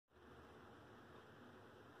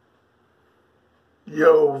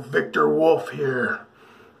Yo, Viktor Wolfe here.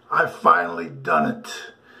 I've finally done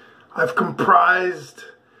it. I've comprised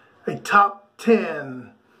a top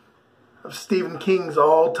 10 of Stephen King's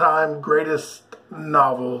all-time greatest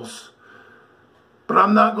novels. But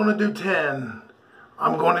I'm not going to do 10.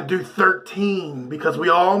 I'm going to do 13 because we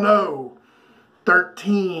all know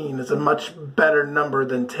 13 is a much better number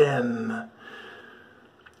than 10.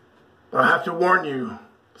 But I have to warn you,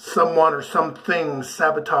 someone or something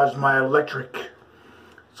sabotaged my electric.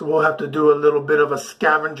 So we'll have to do a little bit of a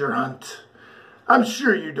scavenger hunt. I'm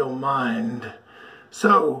sure you don't mind.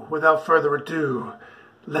 So, without further ado,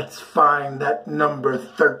 let's find that number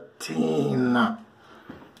 13.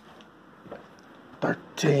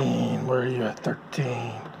 13, where are you at?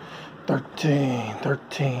 13. 13,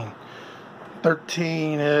 13.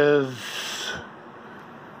 13 is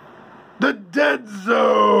The Dead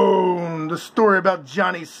Zone. The story about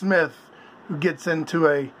Johnny Smith, who gets into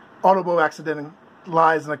a automobile accident and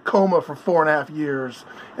lies in a coma for 4.5 years.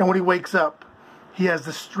 And when he wakes up, he has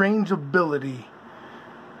the strange ability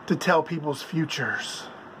to tell people's futures.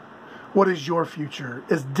 What is your future?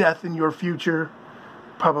 Is death in your future?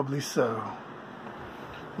 Probably so.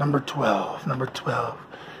 Number 12. Number 12.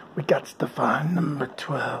 We got to find number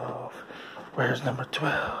 12. Where's number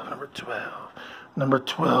 12? Number 12. Number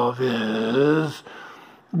 12 is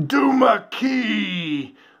Duma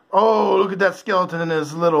Key. Oh, look at that skeleton in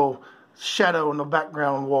his little shadow in the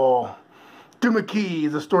background wall. Duma Key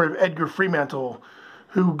is the story of Edgar Fremantle,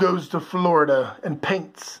 who goes to Florida and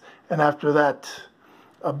paints, and after that,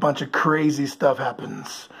 a bunch of crazy stuff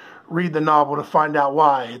happens. Read the novel to find out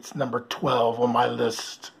why it's number 12 on my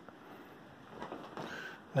list.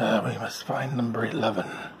 Now we must find number 11.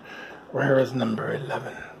 Where is number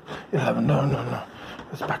 11? 11, no.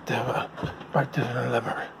 It's back to 11.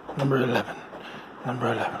 Number 11.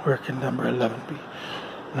 Number 11. Where can number 11 be?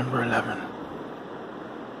 Number 11.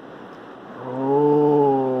 Oh,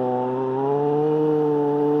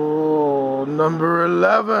 number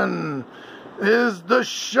 11 is The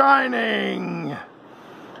Shining.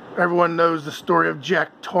 Everyone knows the story of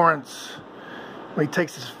Jack Torrance when he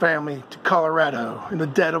takes his family to Colorado in the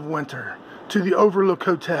dead of winter to the Overlook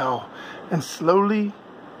Hotel, and slowly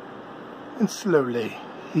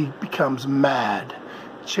he becomes mad,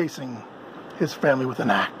 chasing his family with an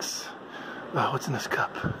axe. Oh, what's in this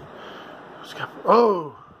cup?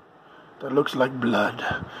 Oh, that looks like blood.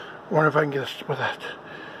 I wonder if I can get a sip of that.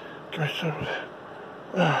 Give me some of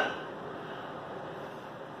that.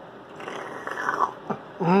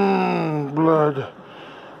 Blood.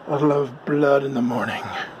 I love blood in the morning.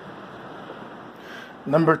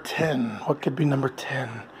 Number 10. What could be number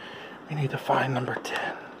 10? We need to find number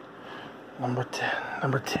 10. Number 10.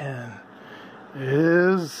 Number 10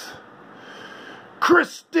 is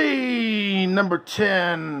Christine. Number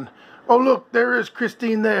 10. Oh, look, there is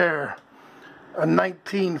Christine there. A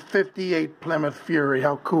 1958 Plymouth Fury.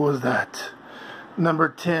 How cool is that? Number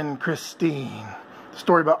 10, Christine. The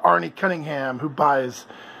story about Arnie Cunningham, who buys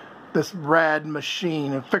this rad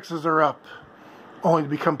machine and fixes her up, only to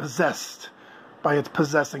become possessed by its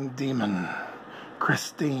possessing demon.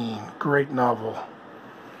 Christine. Great novel.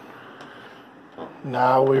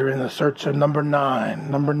 Now we're in the search of number 9.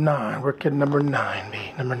 Number 9. Where can number 9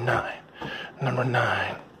 be? Number 9. Number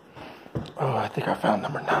 9. Oh, I think I found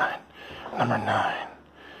number 9. Number 9.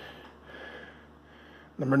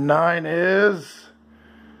 Number 9 is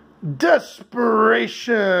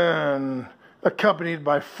Desperation, accompanied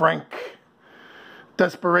by Frank.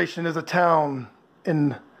 Desperation is a town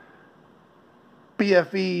in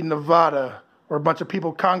BFE, Nevada, where a bunch of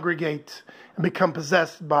people congregate and become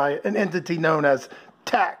possessed by an entity known as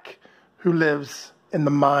Tack, who lives in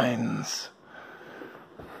the mines.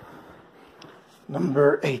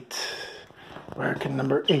 Number 8. Where can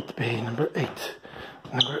number 8 be? Number 8.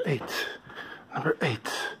 Number 8. Number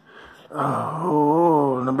 8.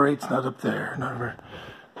 Oh, number 8's not up there. Number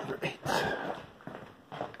 8.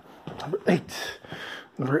 Number 8.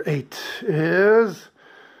 Number 8 is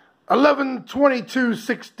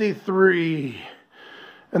 11/22/63.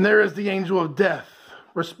 And there is the angel of death,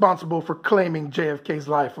 responsible for claiming JFK's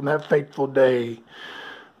life on that fateful day.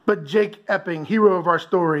 But Jake Epping, hero of our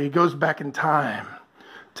story, goes back in time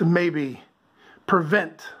to maybe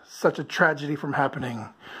prevent such a tragedy from happening.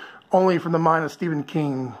 Only from the mind of Stephen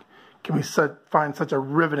King can we find such a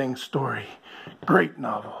riveting story. Great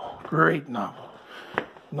novel. Great novel.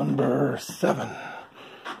 Number 7.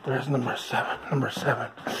 Where's number 7? Number 7.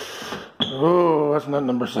 Oh, that's not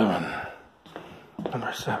number 7.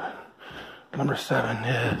 Number 7. Number 7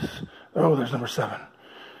 is... Oh, there's number 7.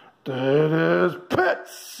 That is Pet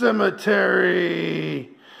Sematary.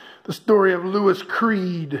 The story of Louis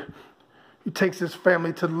Creed, He takes his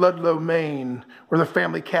family to Ludlow, Maine, where the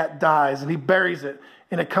family cat dies, and he buries it,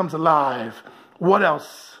 and it comes alive. What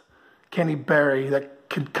else can he bury that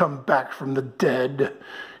could come back from the dead?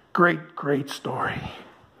 Great, great story.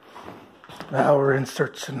 Now we're in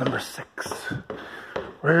search of number 6.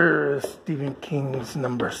 Where is Stephen King's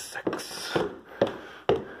number 6?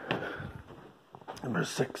 Number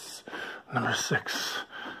 6. Number 6.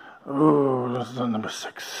 Oh, this is number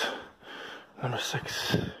 6. Number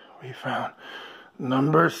 6 we found.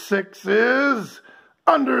 Number 6 is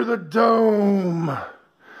Under the Dome.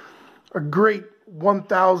 A great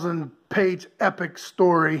 1,000-page epic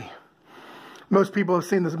story. Most people have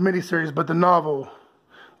seen this miniseries, but the novel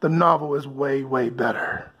is way, way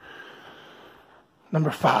better.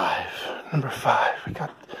 Number 5. Number 5. We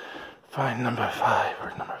got to find number 5.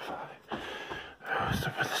 Where's number 5? Who's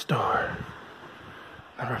up at the store?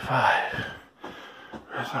 Number 5.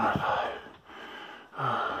 Where's number 5?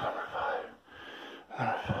 Oh, number 5.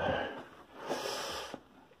 Number 5.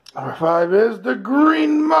 Number 5 is The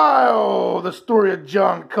Green Mile, the story of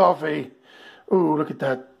John Coffey. Ooh, look at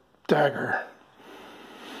that dagger.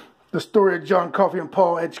 The story of John Coffey and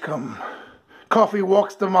Paul Edgecombe. Coffey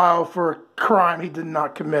walks the mile for a crime he did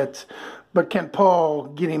not commit. But can Paul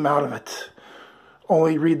get him out of it?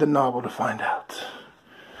 Only read the novel to find out.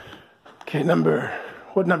 Okay,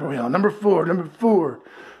 what number are we on? Number 4, number 4.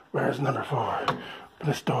 Where's number 4? Open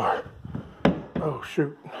this door. Oh,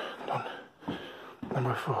 shoot.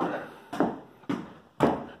 Number 4.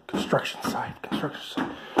 Construction site.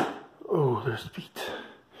 Oh, there's feet.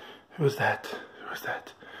 Who is that?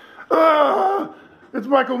 Ah! It's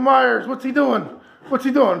Michael Myers. What's he doing?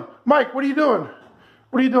 Mike, what are you doing?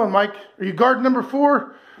 Mike? Are you guarding number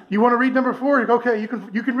 4? You want to read number 4? Okay, you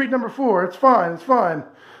can read number 4. It's fine.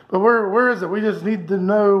 But where is it? We just need to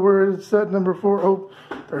know where it's at, number 4. Oh,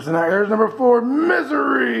 there's number 4.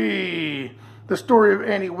 Misery. The story of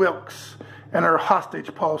Annie Wilkes and her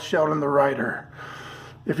hostage, Paul Sheldon, the writer.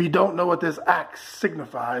 If you don't know what this act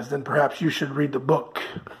signifies, then perhaps you should read the book.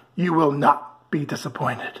 You will not be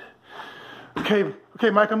disappointed. Okay,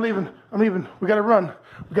 Mike, I'm leaving. We gotta run.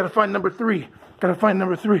 We gotta find number 3.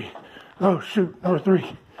 Oh, shoot, number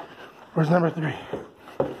 3. Where's number 3?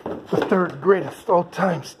 The third greatest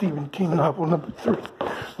all-time Stephen King novel, number 3.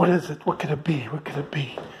 What is it? What could it be?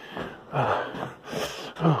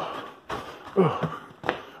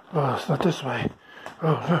 It's not this way.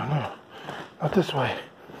 Oh, no. Not this way.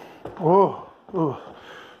 Oh,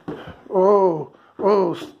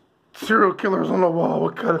 serial killers on the wall.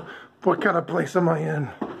 What kind of place am I in?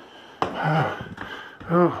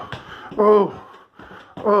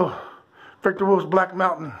 Victor Wolfe's Black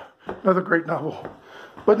Mountain. Another great novel.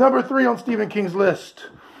 But number 3 on Stephen King's list.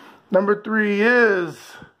 Number 3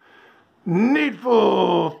 is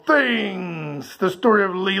Needful Things, the story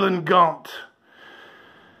of Leland Gaunt.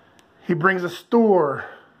 He brings a store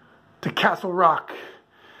to Castle Rock,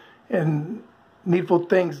 and Needful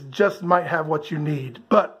Things just might have what you need,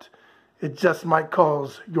 but it just might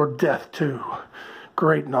cause your death too.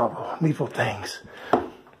 Great novel, Needful Things.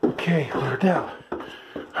 Okay, we're down.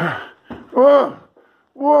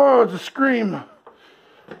 Whoa, it's a scream.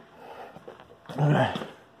 Okay.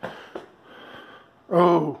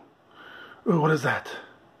 Oh, what is that?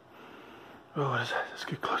 Let's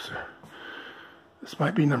get closer. This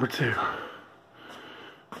might be number 2.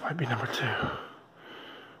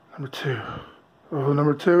 Number 2. Oh,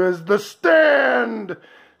 number 2 is The Stand.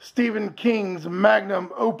 Stephen King's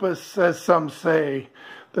magnum opus, as some say.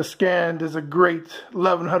 The Stand is a great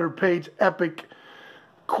 1,100-page epic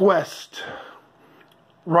quest,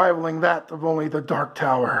 rivaling that of only The Dark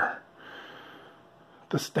Tower.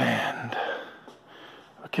 The Stand.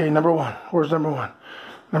 Okay, number 1. Where's number 1?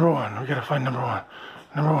 Number 1. We gotta find number 1.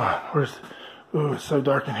 Number 1. Where's... Ooh, it's so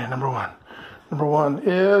dark in here. Number 1. Number 1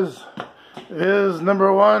 is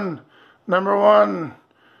number 1. Number 1.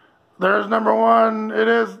 There's number 1. It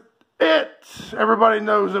is It. Everybody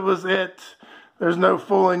knows it was It. There's no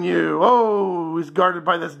fooling you. Oh, he's guarded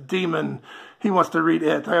by this demon. He wants to read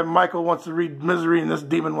It. Michael wants to read Misery, and this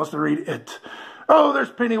demon wants to read It. Oh,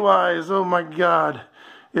 there's Pennywise. Oh, my God.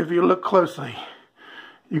 If you look closely,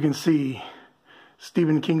 you can see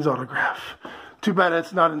Stephen King's autograph. Too bad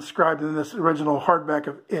it's not inscribed in this original hardback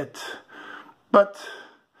of It. But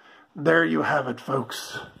there you have it,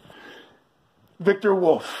 folks. Victor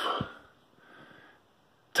Wolfe.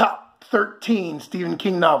 Top 13 Stephen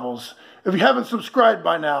King novels. If you haven't subscribed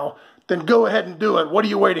by now, then go ahead and do it. What are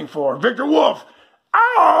you waiting for? Victor Wolfe!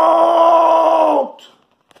 Oh!